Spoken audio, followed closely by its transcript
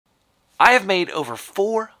I have made over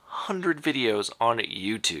 400 videos on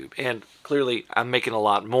YouTube, and clearly I'm making a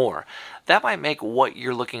lot more. That might make what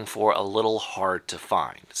you're looking for a little hard to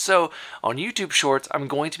find. So on YouTube Shorts, I'm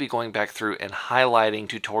going to be going back through and highlighting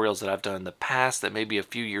tutorials that I've done in the past that may be a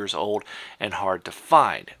few years old and hard to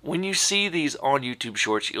find. When you see these on YouTube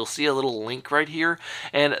Shorts, you'll see a little link right here,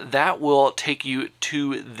 and that will take you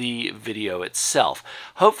to the video itself.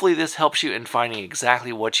 Hopefully this helps you in finding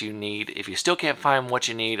exactly what you need. If you still can't find what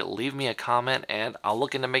you need, leave me a comment and I'll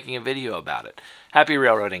look into making a video about it. Happy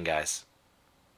railroading, guys.